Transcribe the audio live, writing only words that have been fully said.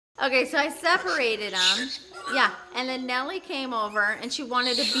Okay, so I separated them. Yeah, and then Nellie came over and she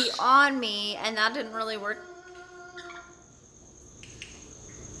wanted to be on me, and that didn't really work.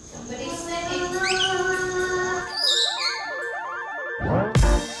 Somebody's singing.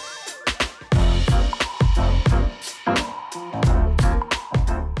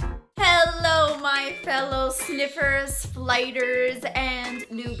 Hello, my fellow sniffers, flighters, and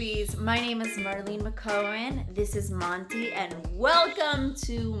newbies. My name is Marlene Macaw. This is Monty, and welcome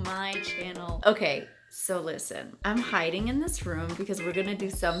to my channel. Okay. So listen, I'm hiding in this room because we're gonna do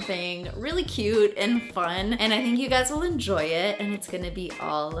something really cute and fun, and I think you guys will enjoy it, and it's gonna be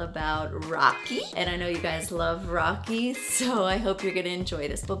all about Rocky. And I know you guys love Rocky, so I hope you're gonna enjoy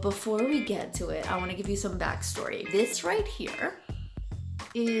this. But before we get to it, I wanna give you some backstory. This right here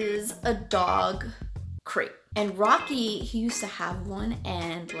is a dog crate. And Rocky, he used to have one,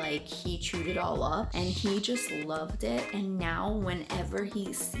 and like he chewed it all up and he just loved it. And now whenever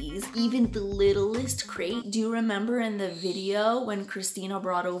he sees even the littlest crate, do you remember in the video when Christina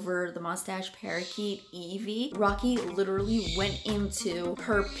brought over the mustache parakeet Evie? Rocky literally went into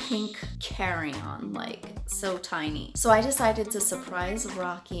her pink carry-on, like so tiny. So I decided to surprise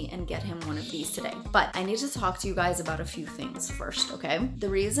Rocky and get him one of these today. But I need to talk to you guys about a few things first, okay? The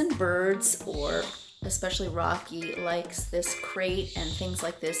reason birds, or especially Rocky, likes this crate and things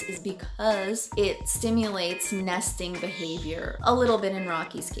like this is because it stimulates nesting behavior a little bit in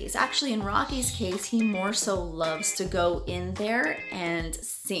Rocky's case. Actually, in Rocky's case, he more so loves to go in there and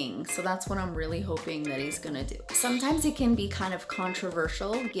sing. So that's what I'm really hoping that he's gonna do. Sometimes it can be kind of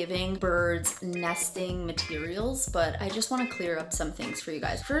controversial giving birds nesting materials, but I just wanna clear up some things for you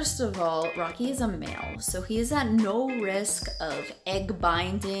guys. First of all, Rocky is a male, so he is at no risk of egg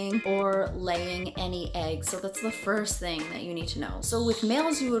binding or laying any eggs. So that's the first thing that you need to know. So with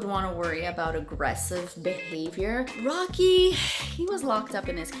males, you would want to worry about aggressive behavior. Rocky, he was locked up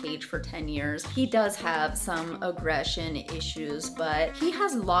in his cage for 10 years. He does have some aggression issues, but he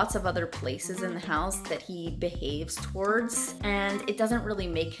has lots of other places in the house that he behaves towards, and it doesn't really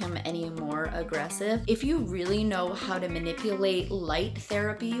make him any more aggressive. If you really know how to manipulate light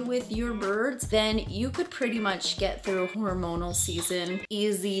therapy with your birds, then you could pretty much get through hormonal season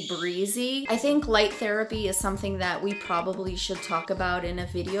easy breezy. I think light therapy is something that we probably should talk about in a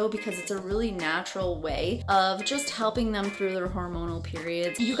video because it's a really natural way of just helping them through their hormonal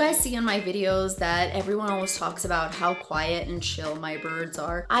periods. You guys see in my videos that everyone always talks about how quiet and chill my birds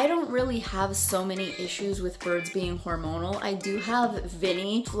are. I don't really have so many issues with birds being hormonal. I do have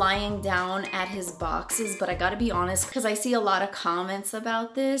Vinny flying down at his boxes, but I gotta be honest, because I see a lot of comments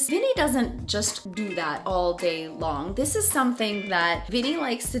about this, Vinny doesn't just do that all day long. This is something that Vinny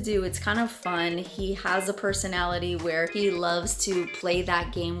likes to do. It's kind of fun. He has a personality where he loves to play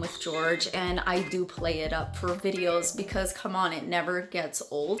that game with George, and I do play it up for videos because, come on, it never gets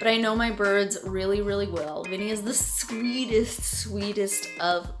old. But I know my birds really, really will. Vinny is the sweetest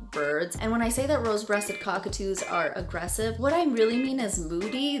of birds. And when I say that rose-breasted cockatoos are aggressive, what I really mean is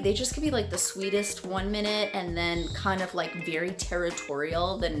moody. They just could be like the sweetest 1 minute and then kind of like very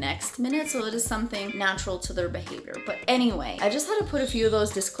territorial the next minute. So it is something natural to their behavior. But anyway, I just had to put a few of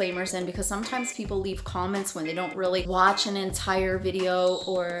those disclaimers in because sometimes people leave comments when they don't really watch an entire video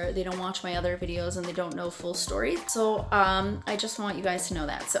or they don't watch my other videos and they don't know full stories. So I just want you guys to know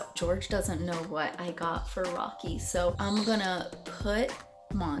that. So George doesn't know what I got for Rocky. So I'm gonna put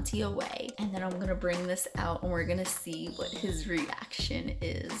Monty away and then I'm gonna bring this out and we're gonna see what his reaction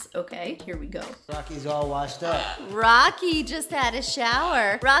is. Okay, here we go. Rocky's all washed up. Rocky just had a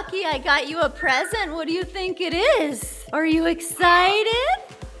shower. Rocky, I got you a present. What do you think it is? Are you excited?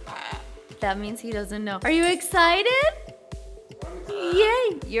 That means he doesn't know. Are you excited?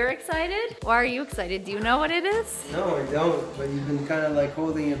 Yay! You're excited? Why are you excited? Do you know what it is? No, I don't, but you've been kind of like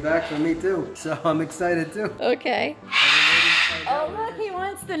holding it back from me too, so I'm excited too. Okay. Oh look, he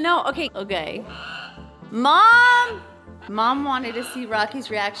wants to know. Okay. Mom! Mom wanted to see Rocky's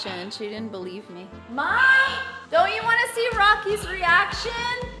reaction. She didn't believe me. Mom! Don't you want to see Rocky's reaction?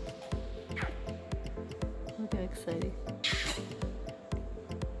 Look how exciting.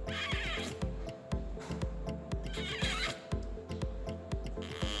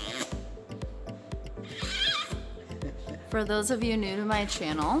 For those of you new to my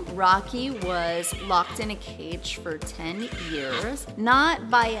channel, Rocky was locked in a cage for 10 years. Not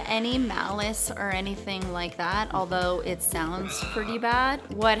by any malice or anything like that, although it sounds pretty bad.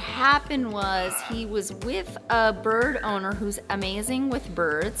 What happened was he was with a bird owner who's amazing with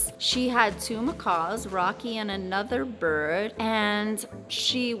birds. She had 2 macaws, Rocky and another bird, and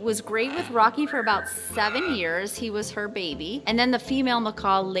she was great with Rocky for about 7 years. He was her baby. And then the female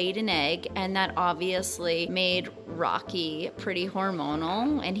macaw laid an egg, and that obviously made Rocky Rocky pretty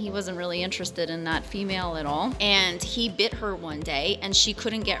hormonal, and he wasn't really interested in that female at all. And he bit her one day, and she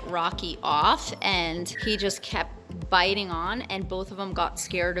couldn't get Rocky off, and he just kept biting on, and both of them got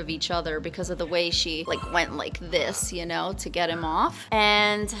scared of each other because of the way she like went like this, you know, to get him off.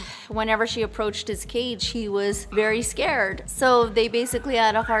 And whenever she approached his cage, he was very scared. So they basically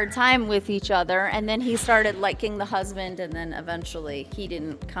had a hard time with each other, and then he started liking the husband, and then eventually he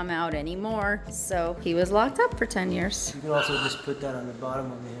didn't come out anymore. So he was locked up for 10 years. You can also just put that on the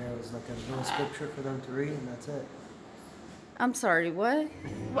bottom of the hair as like a little scripture for them to read, and that's it. I'm sorry, what?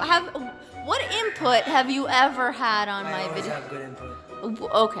 What input have you ever had on my always video? have good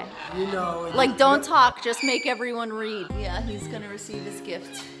input. Okay. You know. Like, don't talk, just make everyone read. Yeah, he's gonna receive his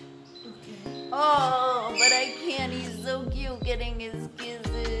gift. Okay. Oh, but I can't, he's so cute getting his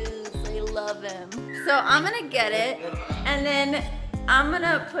kisses. I love him. So I'm gonna get it, and then I'm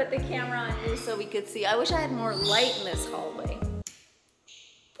gonna put the camera on you so we could see. I wish I had more light in this hallway.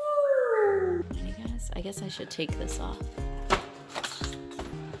 Woo! Hey guys, I guess I should take this off.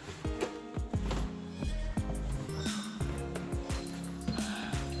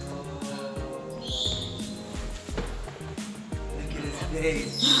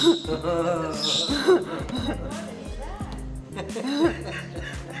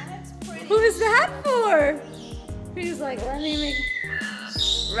 Who is that for? He's like, let me make...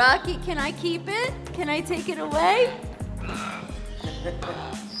 Rocky, can I keep it? Can I take it away?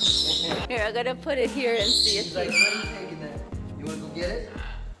 Here, I'm gonna put it here and see if he's like, where are you taking that? You wanna go get it?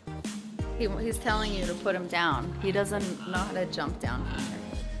 He's telling you to put him down. He doesn't know how to jump down from here.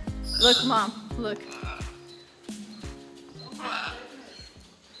 Look, Mom, look.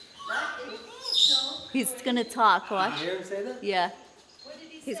 He's gonna talk, watch. Did you hear him say that? Yeah.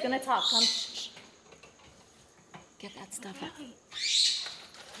 He's gonna talk, come. Shh. Get that stuff out.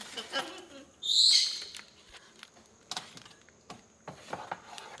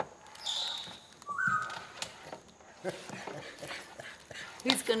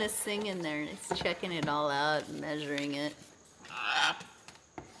 He's gonna sing in there, and he's checking it all out and measuring it.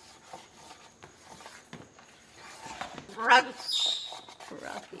 Rocky.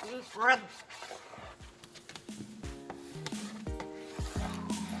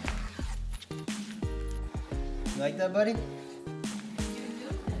 You like that, buddy?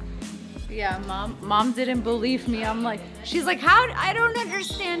 Yeah, Mom didn't believe me. I'm like, she's like, I don't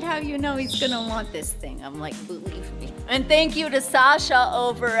understand how you know he's gonna want this thing. I'm like, believe me. And thank you to Sasha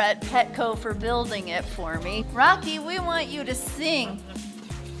over at Petco for building it for me. Rocky, we want you to sing.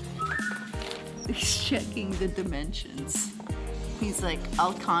 He's checking the dimensions. He's like,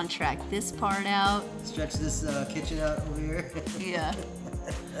 I'll contract this part out. Stretch this kitchen out over here. Yeah.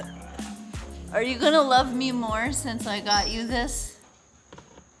 Are you gonna love me more since I got you this?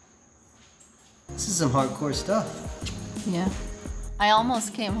 This is some hardcore stuff. Yeah. I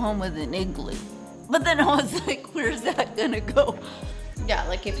almost came home with an igloo. But then I was like, where's that gonna go? Yeah,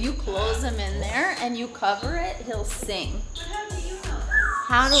 like if you close him in there and you cover it, he'll sing. How do you know that?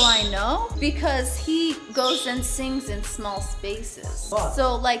 How do I know? Because he goes and sings in small spaces. Wow.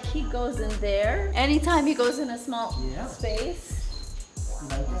 So like he goes in there. Anytime he goes in a small space. You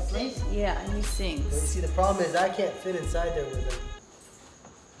like that place? Yeah, and he But you sings. see, the problem is I can't fit inside there with him.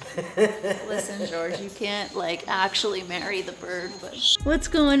 Listen, George, you can't like actually marry the bird, but... What's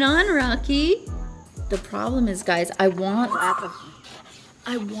going on, Rocky? The problem is, guys, I want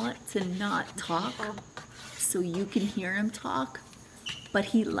to not talk so you can hear him talk, but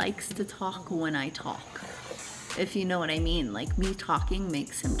he likes to talk when I talk. If you know what I mean, like me talking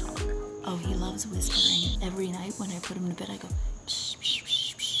makes him talk. Oh, he loves whispering. Every night when I put him to bed, I go, psh, psh, psh.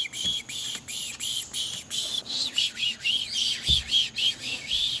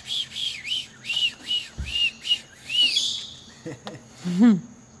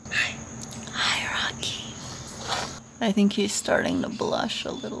 Hi, Rocky. I think he's starting to blush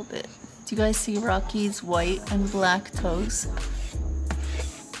a little bit. Do you guys see Rocky's white and black toes?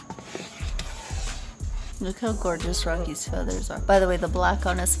 Look how gorgeous Rocky's feathers are. By the way, the black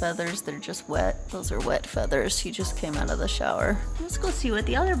on his feathers, they're just wet. Those are wet feathers. He just came out of the shower. Let's go see what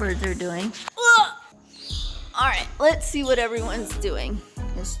the other birds are doing. All right, let's see what everyone's doing.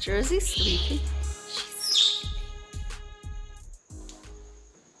 Is Jersey sleeping?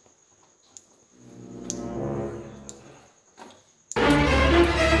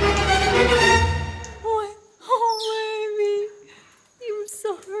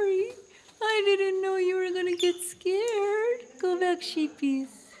 Sheepies.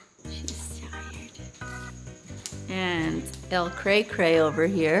 She's tired. And El Cray Cray over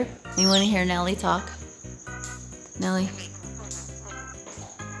here. You want to hear Nellie talk? Nellie.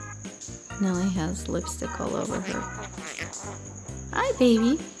 Nellie has lipstick all over her. Hi,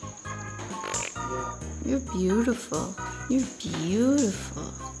 baby. You're beautiful. You're beautiful.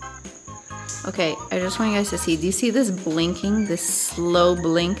 Okay, I just want you guys to see. Do you see this blinking, this slow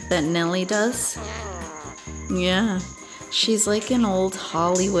blink that Nellie does? Yeah. She's like an old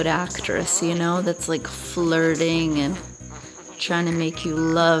Hollywood actress, you know, that's like flirting and trying to make you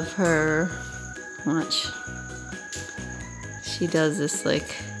love her. Watch. She does this like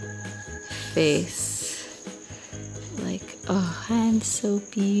face. Like, oh, I'm so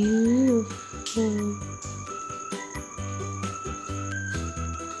beautiful.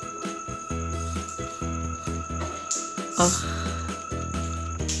 Oh.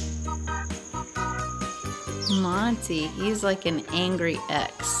 Monty, he's like an angry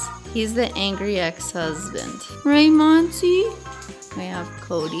ex. He's the angry ex-husband. Right, Monty? We have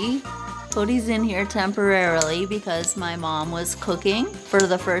Cody. Cody's in here temporarily because my mom was cooking for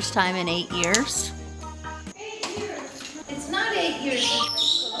the first time in 8 years. 8 years? It's not 8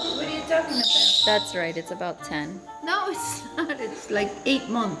 years. What are you talking about? That's right, it's about 10. No, it's not. It's like 8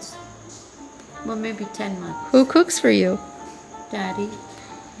 months. Well, maybe 10 months. Who cooks for you? Daddy.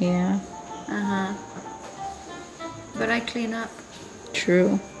 Yeah. Uh-huh. But I clean up.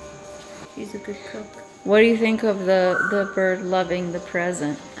 True. She's a good cook. What do you think of the bird loving the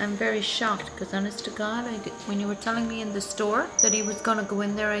present? I'm very shocked because honest to God, when you were telling me in the store that he was going to go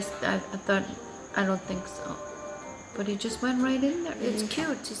in there, I thought, I don't think so. But he just went right in there. It's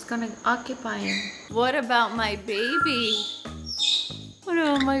cute. He's going to occupy him. What about my baby? What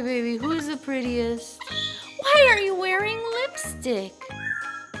about my baby? Who's the prettiest? Why are you wearing lipstick?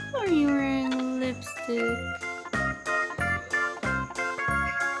 Why are you wearing lipstick?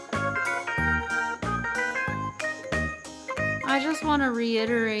 I just want to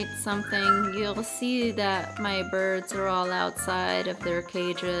reiterate something. You'll see that my birds are all outside of their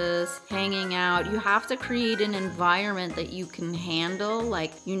cages, hanging out. You have to create an environment that you can handle.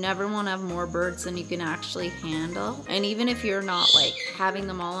 Like, you never want to have more birds than you can actually handle. And even if you're not like having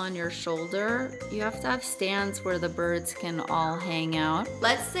them all on your shoulder, you have to have stands where the birds can all hang out.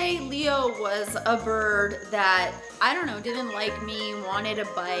 Let's say Leo was a bird that, I don't know, didn't like me, wanted a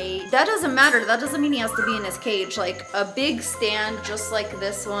bite. That doesn't matter. That doesn't mean he has to be in his cage. Like a big stand just like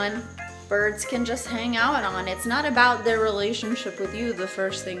this one, birds can just hang out on. It's not about their relationship with you. The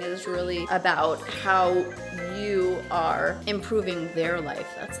first thing is really about how you are improving their life.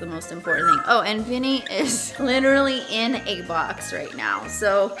 That's the most important thing. Oh, and Vinny is literally in a box right now.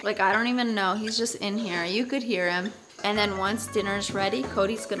 So like, I don't even know. He's just in here. You could hear him. And then once dinner's ready,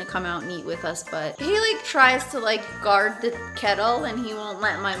 Cody's gonna come out and eat with us, but he like tries to like guard the kettle and he won't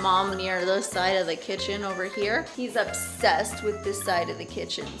let my mom near this side of the kitchen over here. He's obsessed with this side of the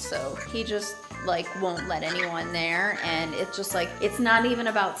kitchen, so he just like won't let anyone there. And it's just like, it's not even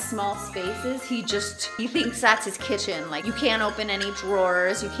about small spaces. He thinks that's his kitchen. Like, you can't open any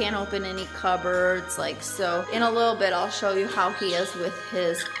drawers, you can't open any cupboards. Like, so in a little bit, I'll show you how he is with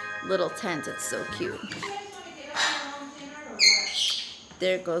his little tent. It's so cute.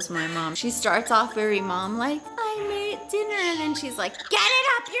 There goes my mom. She starts off very mom-like. I made dinner, and then she's like, get it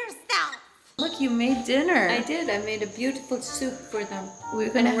up yourself. Look, you made dinner. I did. I made a beautiful soup for them.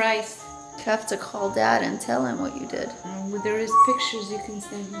 We're gonna rice. have to call Dad and tell him what you did. There is pictures you can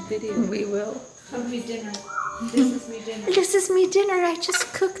send, video. We will. Of me dinner. This is me dinner. This is me dinner. I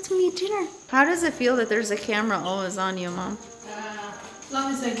just cooked me dinner. How does it feel that there's a camera always on you, Mom? As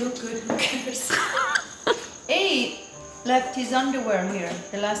long as I look good, who cares? 8 left his underwear here.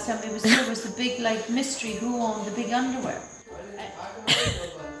 The last time he was here was the big like mystery who owned the big underwear.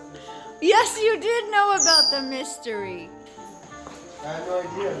 Yes, you did know about the mystery. I had no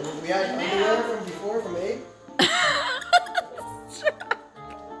idea. We had underwear from before, from 8?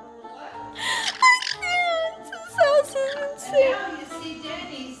 Now you see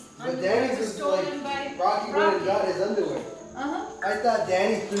Danny's. But Danny's was like, Rocky went and got his underwear. Uh-huh. I thought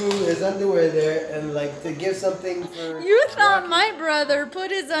Danny threw his underwear there and like to give something for... You thought Rocky. my brother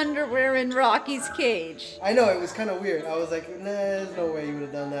put his underwear in Rocky's cage. I know, it was kind of weird. I was like, nah, there's no way you would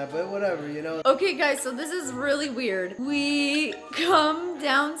have done that, but whatever, you know. Okay guys, so this is really weird. We come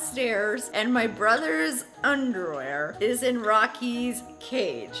downstairs and my brother's underwear is in Rocky's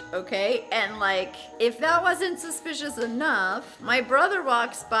cage, okay? And like, if that wasn't suspicious enough, my brother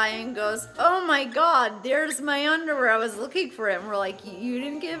walks by and goes, oh my God, there's my underwear. I was looking for it. And we're like, you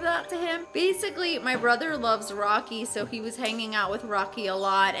didn't give that to him? Basically, my brother loves Rocky, so he was hanging out with Rocky a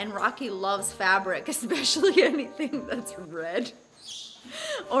lot, and Rocky loves fabric, especially anything that's red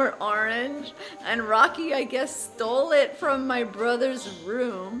or orange. And Rocky, I guess, stole it from my brother's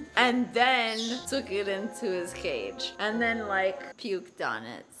room and then took it into his cage and then like puked on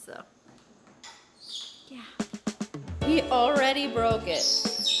it, so yeah. He already broke it.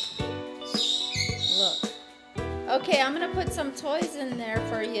 Look. Okay, I'm gonna put some toys in there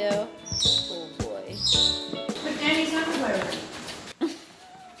for you. Oh boy. Put Danny's underwear.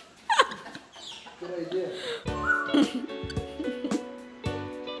 Good idea.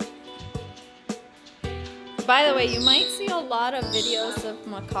 By the way, you might see a lot of videos of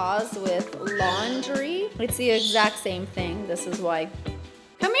macaws with laundry. It's the exact same thing. This is why.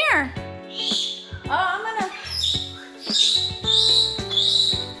 Come here. Oh, I'm gonna.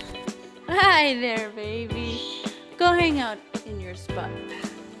 Hi there, baby. Go hang out in your spot.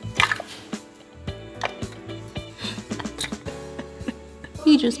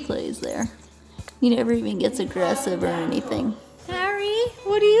 He just plays there. He never even gets aggressive or anything. Harry,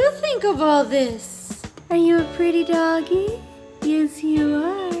 what do you think of all this? Are you a pretty doggy? Yes, you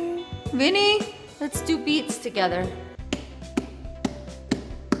are. Vinny, let's do beats together.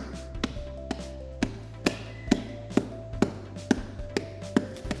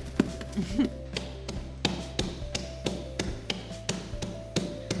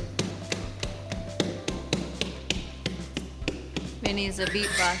 Vinny's a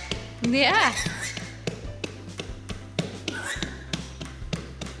beatbox. Yeah.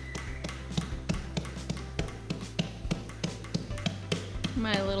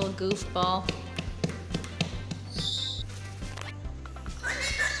 My little goofball.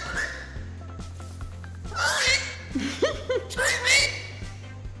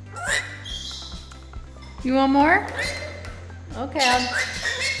 You want more? Okay,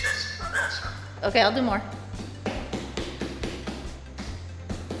 I'll do more.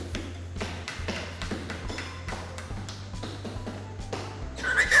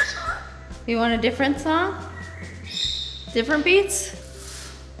 You want a different song? Different beats?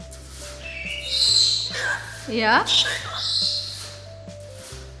 Yeah?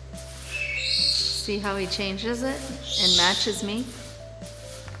 See how he changes it and matches me?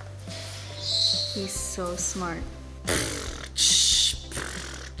 He's so smart.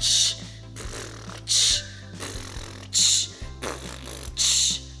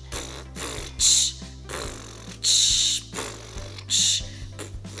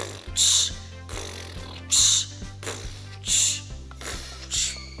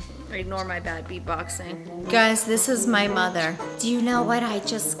 Ignore my bad beatboxing. Guys, this is my mother. Do you know what I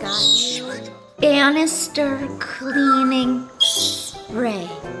just got you? Banister cleaning spray.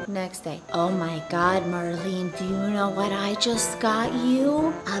 Next day. Oh my God, Marlene, do you know what I just got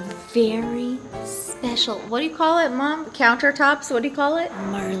you? A very special, What do you call it, Mom? Countertops? What do you call it?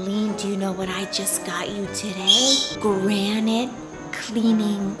 Marlene, do you know what I just got you today? Granite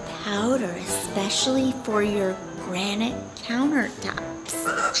cleaning powder, especially for your granite countertops.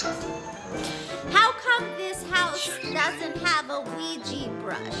 How come this house doesn't have a Ouija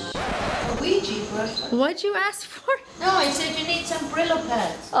brush? A Ouija brush? What'd you ask for? No, I said you need some Brillo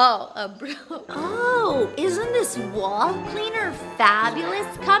pads. Oh, a Brillo. Oh, isn't this wall cleaner fabulous?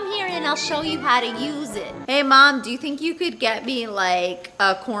 Come here and I'll show you how to use it. Hey, Mom, do you think you could get me like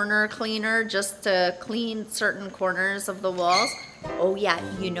a corner cleaner just to clean certain corners of the walls? Oh yeah,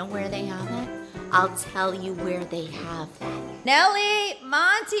 you know where they have it? I'll tell you where they have that. Nellie,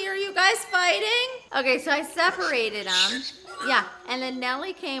 Monty, are you guys fighting? Okay, so I separated them. Yeah, and then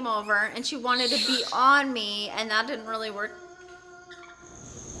Nellie came over and she wanted to be on me, and that didn't really work.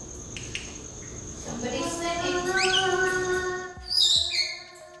 Somebody's singing.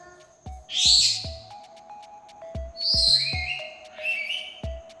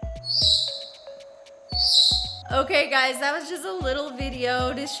 Okay guys, that was just a little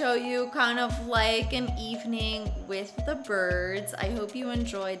video to show you kind of like an evening with the birds. I hope you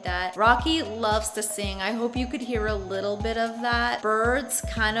enjoyed that. Rocky loves to sing. I hope you could hear a little bit of that. Birds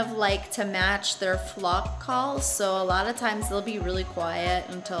kind of like to match their flock calls, so a lot of times they'll be really quiet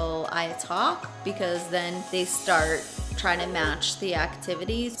until I talk, because then they start trying to match the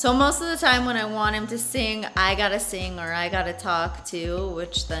activities. So most of the time when I want him to sing, I gotta sing or I gotta talk too,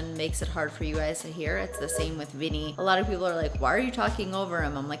 which then makes it hard for you guys to hear. It's the same with Vinny. A lot of people are like, why are you talking over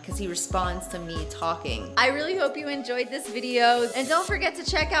him? I'm like, because he responds to me talking. I really hope you enjoyed this video, and don't forget to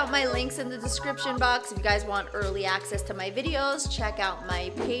check out my links in the description box. If you guys want early access to my videos, check out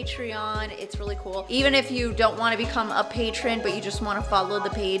my Patreon. It's really cool. Even if you don't want to become a patron, but you just want to follow the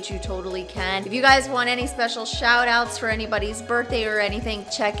page, you totally can. If you guys want any special shout outs for anybody's birthday or anything,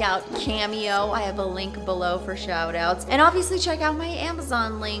 check out Cameo. I have a link below for shout outs. And obviously check out my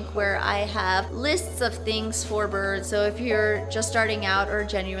Amazon link where I have lists of things for birds. So if you're just starting out or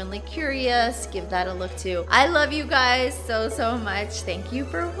genuinely curious, give that a look too. I love you guys so much. Thank you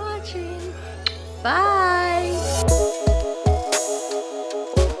for watching. Bye.